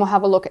 and then we'll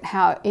have a look at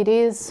how it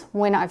is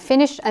when I've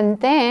finished, and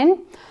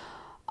then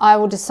I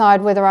will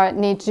decide whether I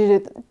need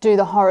to do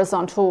the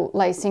horizontal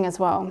lacing as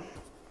well.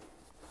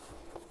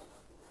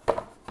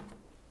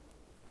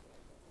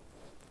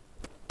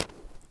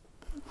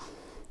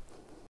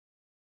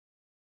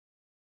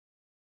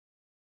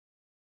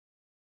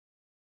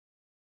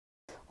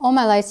 All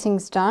my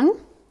lacing's done.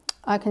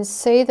 I can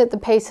see that the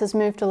piece has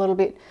moved a little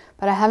bit,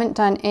 but I haven't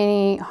done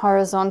any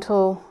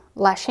horizontal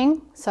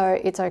lashing, so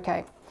it's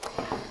okay.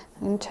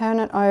 I'm going to turn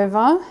it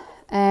over,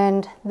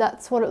 and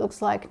that's what it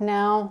looks like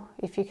now,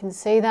 if you can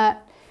see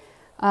that.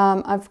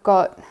 I've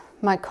got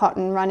my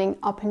cotton running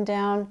up and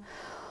down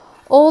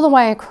all the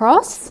way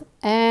across,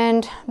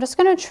 and I'm just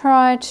going to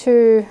try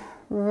to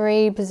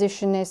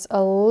reposition this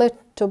a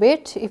little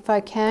bit if I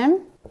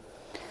can.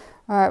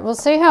 All right, we'll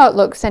see how it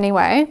looks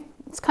anyway.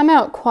 It's come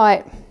out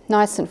quite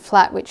nice and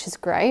flat, which is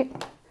great.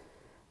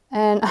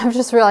 And I've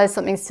just realized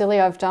something silly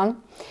I've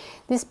done.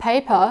 This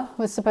paper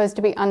was supposed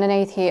to be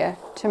underneath here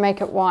to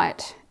make it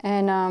white,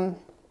 and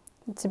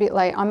it's a bit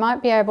late. I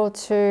might be able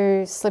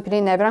to slip it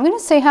in there, but I'm going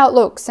to see how it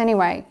looks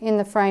anyway in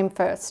the frame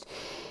first.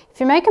 If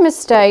you make a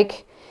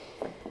mistake,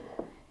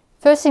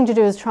 first thing to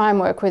do is try and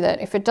work with it.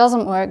 If it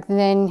doesn't work,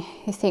 then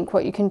you think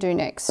what you can do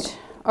next.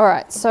 All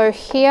right, so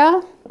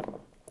here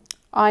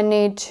I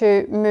need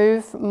to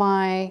move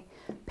my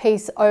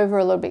piece over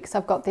a little bit because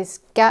I've got this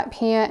gap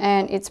here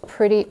and it's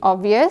pretty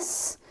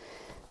obvious.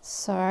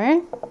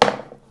 So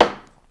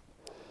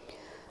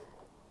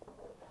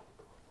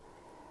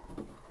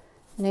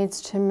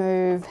needs to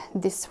move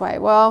this way.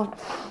 Well,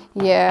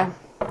 yeah,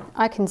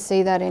 I can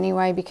see that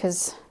anyway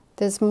because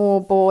there's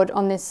more board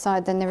on this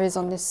side than there is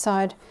on this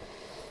side.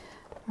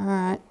 All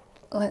right,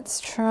 let's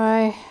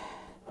try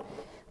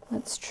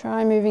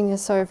moving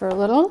this over a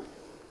little.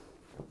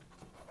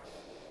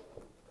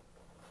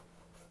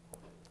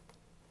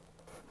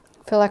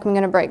 I feel like I'm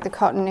going to break the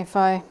cotton if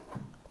I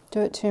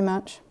do it too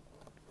much.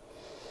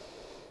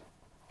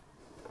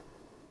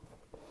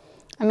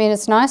 I mean,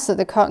 it's nice that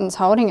the cotton's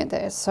holding it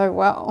there so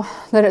well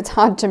that it's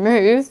hard to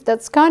move.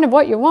 That's kind of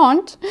what you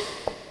want.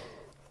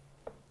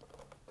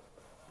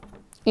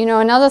 You know,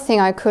 another thing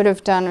I could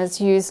have done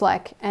was use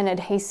like an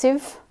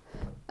adhesive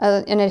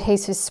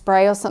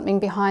spray or something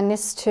behind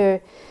this to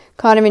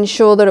kind of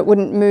ensure that it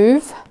wouldn't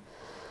move.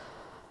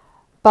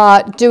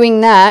 But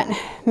doing that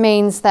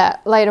means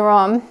that later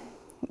on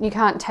you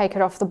can't take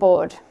it off the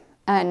board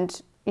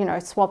and, you know,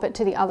 swap it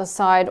to the other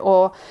side,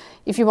 or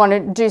if you want to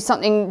do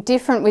something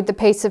different with the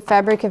piece of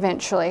fabric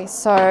eventually.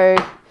 So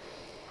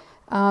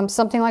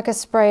something like a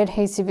spray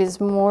adhesive is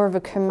more of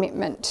a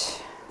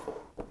commitment.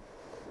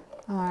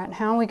 All right,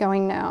 how are we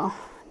going now?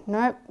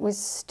 Nope, we're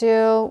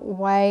still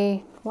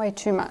way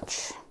too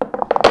much.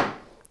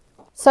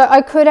 So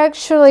I could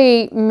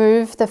actually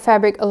move the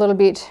fabric a little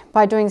bit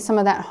by doing some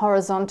of that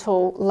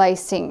horizontal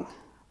lacing.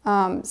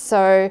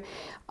 So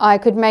I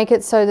could make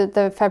it so that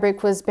the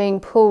fabric was being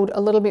pulled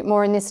a little bit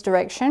more in this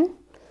direction.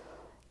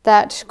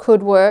 That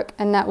could work,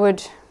 and that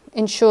would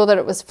ensure that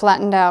it was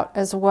flattened out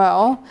as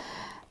well.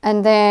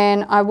 And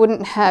then I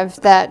wouldn't have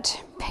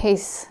that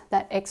piece,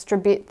 that extra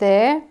bit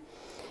there.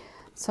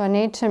 So I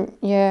need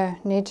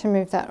to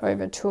move that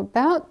over to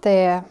about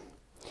there.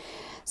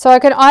 So I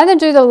could either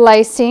do the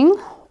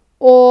lacing,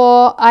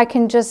 or I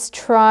can just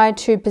try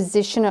to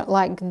position it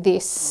like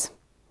this.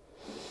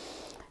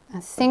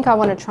 I think I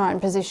want to try and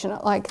position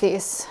it like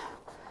this.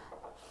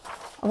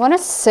 I want to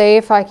see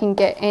if I can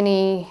get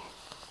any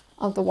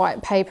of the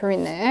white paper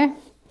in there.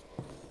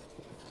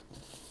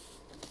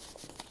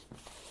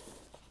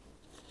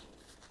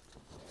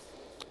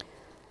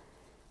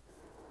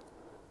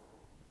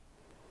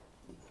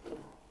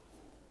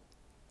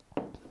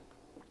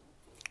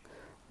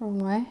 Wrong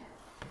way,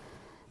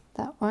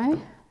 that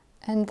way.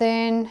 And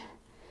then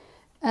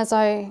as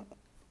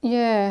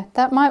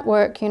that might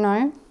work, you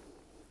know,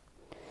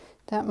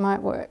 that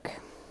might work.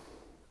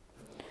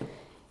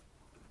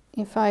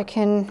 If I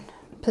can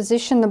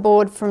position the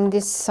board from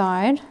this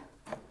side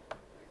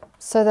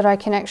so that I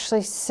can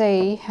actually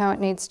see how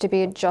it needs to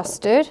be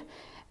adjusted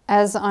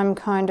as I'm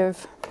kind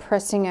of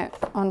pressing it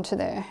onto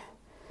there.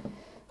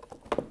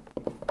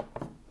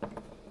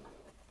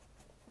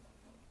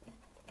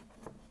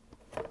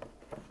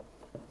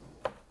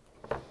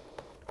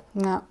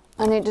 No,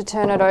 I need to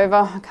turn it over.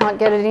 I can't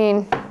get it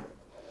in.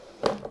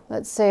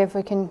 Let's see if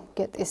we can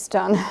get this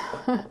done.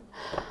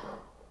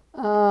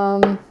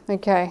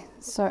 Okay,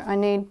 so I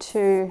need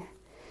to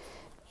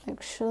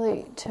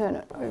actually turn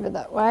it over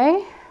that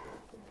way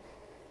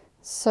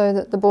so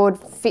that the board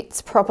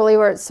fits properly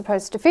where it's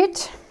supposed to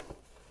fit.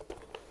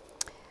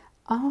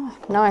 Oh,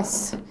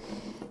 nice.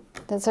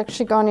 That's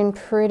actually gone in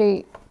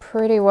pretty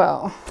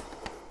well.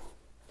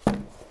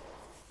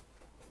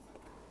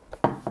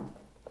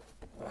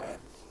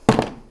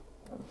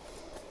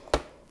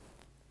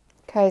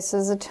 Okay, so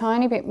there's a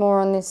tiny bit more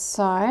on this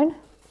side,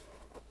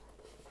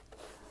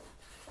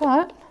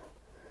 but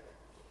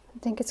I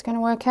think it's going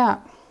to work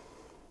out.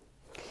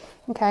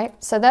 Okay,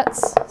 so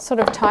that's sort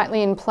of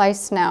tightly in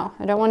place now.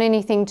 I don't want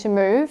anything to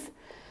move,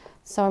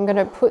 so I'm going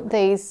to put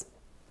these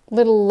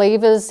little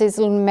levers, these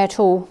little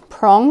metal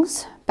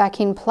prongs, back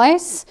in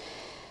place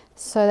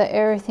so that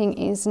everything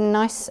is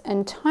nice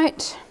and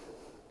tight.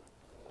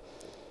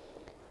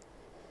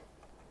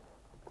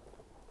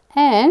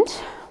 And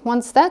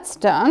once that's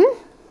done,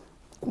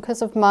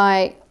 because of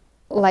my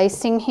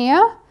lacing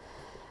here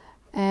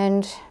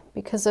and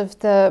because of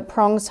the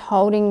prongs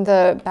holding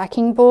the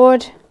backing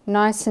board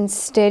nice and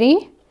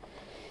steady,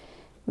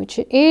 which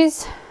it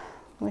is,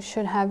 we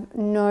should have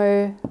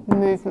no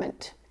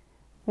movement.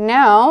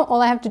 Now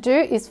all I have to do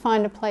is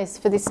find a place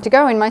for this to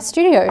go in my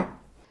studio.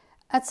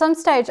 At some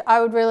stage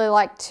I would really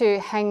like to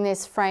hang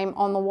this frame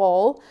on the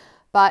wall,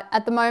 but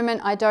at the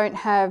moment I don't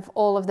have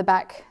all of the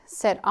back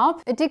set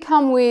up. It did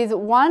come with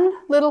one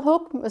little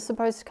hook. It was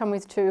supposed to come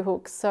with two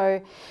hooks, so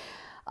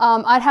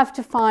I'd have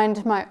to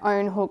find my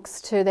own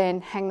hooks to then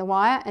hang the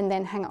wire and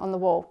then hang it on the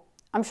wall.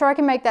 I'm sure I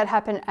can make that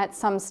happen at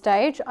some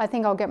stage. I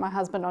think I'll get my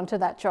husband onto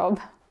that job.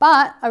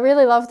 But I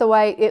really love the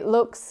way it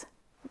looks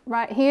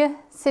right here,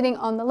 sitting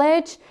on the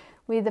ledge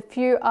with a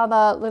few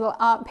other little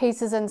art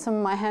pieces and some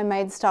of my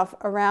handmade stuff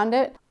around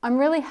it. I'm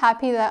really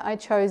happy that I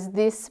chose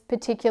this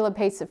particular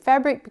piece of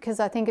fabric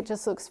because I think it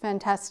just looks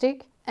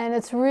fantastic. And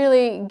it's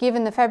really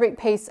given the fabric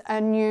piece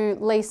a new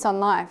lease on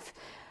life.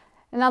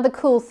 Another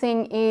cool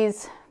thing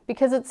is,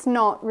 because it's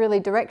not really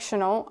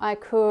directional, I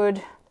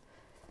could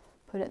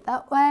put it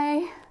that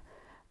way,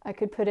 I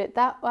could put it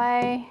that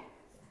way,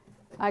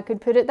 I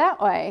could put it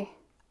that way.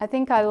 I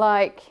think I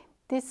like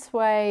this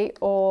way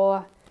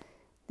or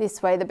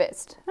this way the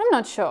best. I'm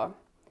not sure.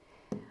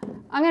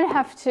 I'm going to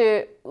have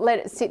to let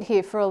it sit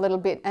here for a little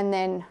bit and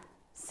then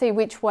see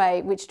which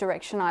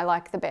direction I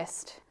like the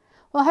best.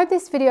 Well, I hope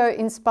this video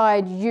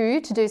inspired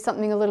you to do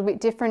something a little bit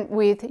different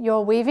with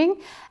your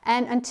weaving,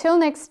 and until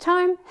next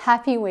time,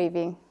 happy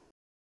weaving.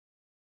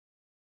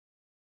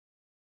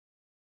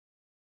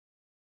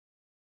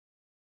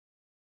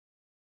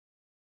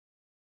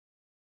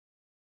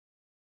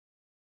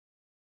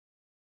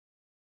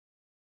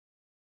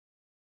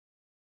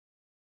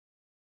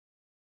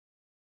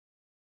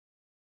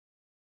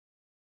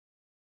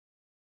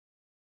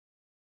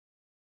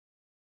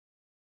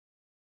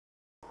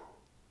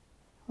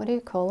 What do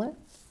you call it?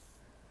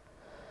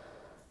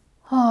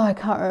 Oh, I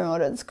can't remember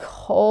what it's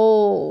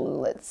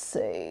called. Let's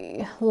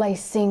see.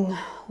 Lacing.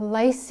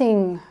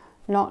 Lacing.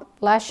 Not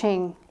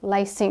lashing.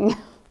 Lacing.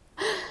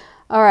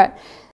 All right.